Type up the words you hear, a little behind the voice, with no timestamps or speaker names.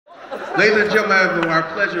Ladies and gentlemen, I have our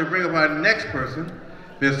pleasure to bring up our next person,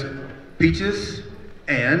 Miss Peaches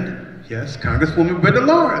and, yes, Congresswoman Brenda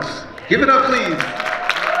Lawrence. Give it up, please.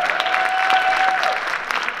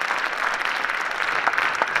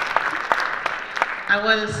 I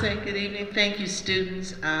want to say good evening. Thank you,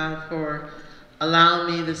 students, for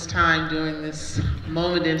allowing me this time during this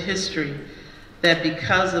moment in history that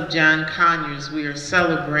because of John Conyers, we are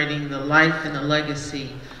celebrating the life and the legacy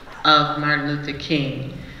of Martin Luther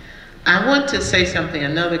King. I want to say something.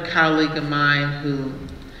 Another colleague of mine who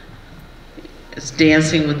is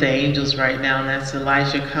dancing with the angels right now, and that's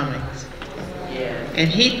Elijah Cummings. Yeah. And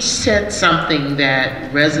he said something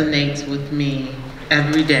that resonates with me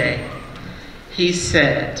every day. He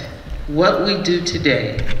said, what we do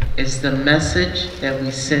today is the message that we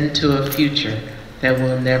send to a future that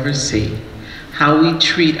we'll never see. How we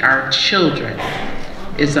treat our children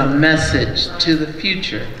is a message to the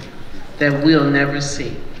future that we'll never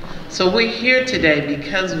see. So we're here today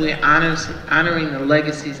because we're honoring the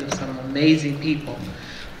legacies of some amazing people,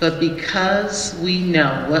 but because we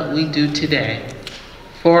know what we do today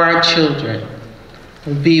for our children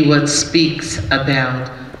will be what speaks about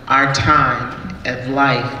our time of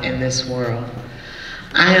life in this world.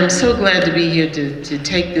 I am so glad to be here to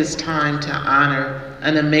take this time to honor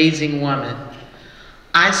an amazing woman.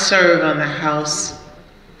 I serve on the House.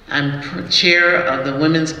 I'm chair of the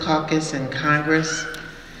Women's Caucus in Congress.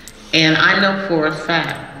 And I know for a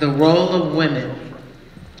fact the role of women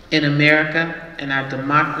in America, in our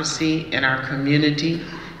democracy, in our community,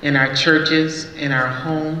 in our churches, in our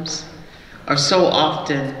homes, are so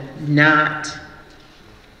often not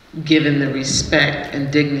given the respect and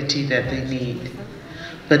dignity that they need.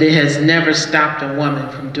 But it has never stopped a woman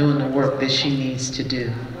from doing the work that she needs to do.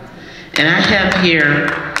 And I have here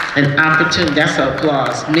an opportunity, that's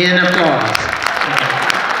applause, men applause.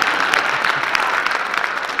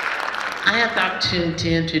 I have the opportunity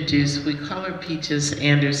to introduce, we call her Peaches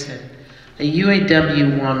Anderson, a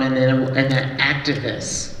UAW woman and an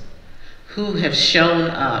activist who have shown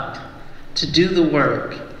up to do the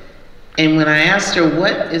work. And when I asked her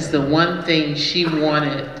what is the one thing she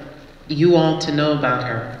wanted you all to know about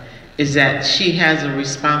her, is that she has a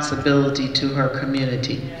responsibility to her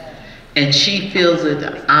community. And she feels it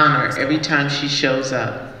an honor every time she shows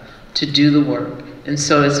up to do the work. And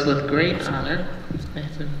so it's with great honor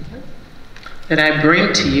that I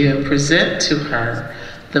bring to you and present to her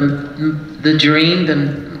the Dream,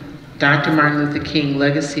 the Dr. Martin Luther King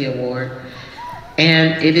Legacy Award.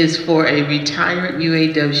 And it is for a retired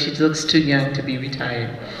UAW, she looks too young to be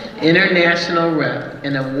retired, international rep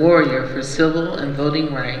and a warrior for civil and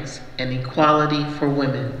voting rights and equality for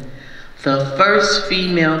women. The first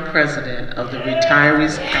female president of the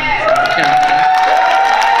Retirees Council chapter.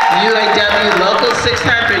 UAW Local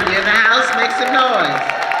 600, you're in the house, make some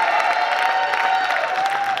noise.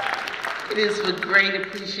 It is with great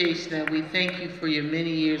appreciation that we thank you for your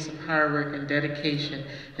many years of hard work and dedication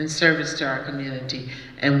and service to our community.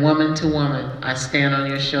 And woman to woman, I stand on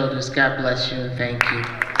your shoulders. God bless you and thank you.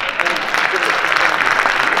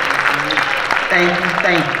 Thank you,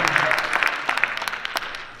 thank you.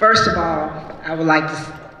 First of all, I would like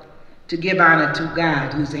to give honor to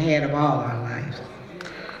God, who's the head of all our lives.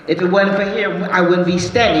 If it wasn't for him, I wouldn't be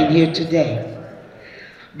standing here today.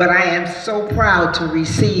 But I am so proud to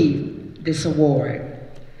receive this award.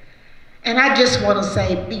 And I just want to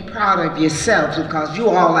say, be proud of yourselves because you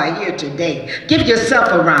all are here today. Give yourself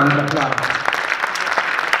a round of applause.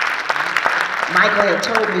 Michael had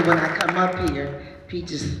told me when I come up here,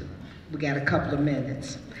 Peaches, we got a couple of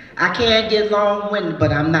minutes. I can't get long-winded,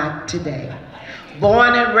 but I'm not today.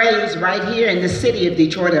 Born and raised right here in the city of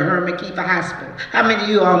Detroit at Herman Kiefer Hospital. How many of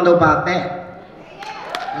you all know about that?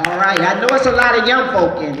 All right, I know it's a lot of young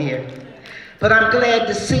folk in here. But I'm glad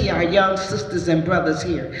to see our young sisters and brothers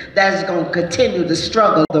here that is going to continue to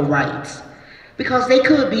struggle the rights because they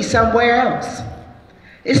could be somewhere else.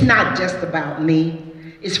 It's not just about me.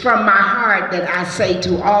 It's from my heart that I say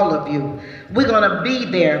to all of you, we're going to be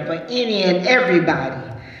there for any and everybody.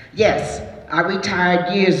 Yes, I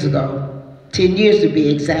retired years ago, 10 years to be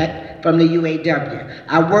exact, from the UAW.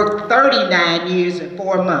 I worked 39 years and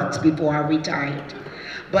 4 months before I retired.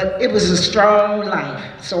 But it was a strong life,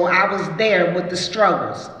 so I was there with the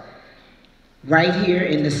struggles right here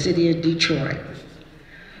in the city of Detroit.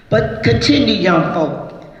 But continue, young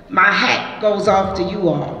folk. My hat goes off to you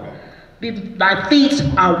all. My feet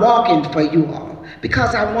are walking for you all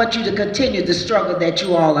because I want you to continue the struggle that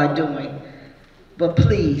you all are doing. But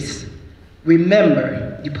please,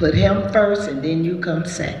 remember, you put him first and then you come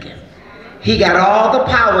second. He got all the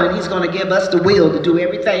power and he's going to give us the will to do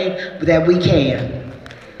everything that we can.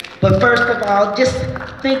 But first of all, just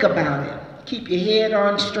think about it. Keep your head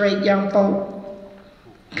on straight, young folk.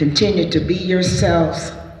 Continue to be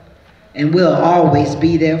yourselves, and we'll always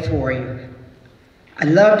be there for you. I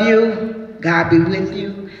love you. God be with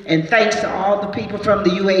you. And thanks to all the people from the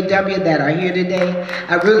UAW that are here today.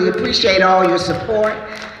 I really appreciate all your support.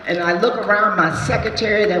 And I look around my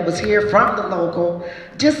secretary that was here from the local.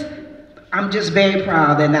 I'm just very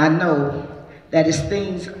proud, and I know that it's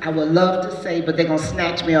things I would love to say, but they're going to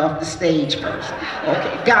snatch me off the stage first.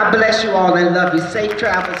 Okay, God bless you all and love you. Safe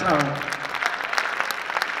travels home.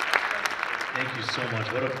 Thank you so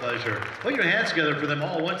much. What a pleasure. Put your hands together for them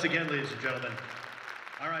all once again, ladies and gentlemen.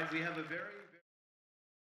 All right, we have a very...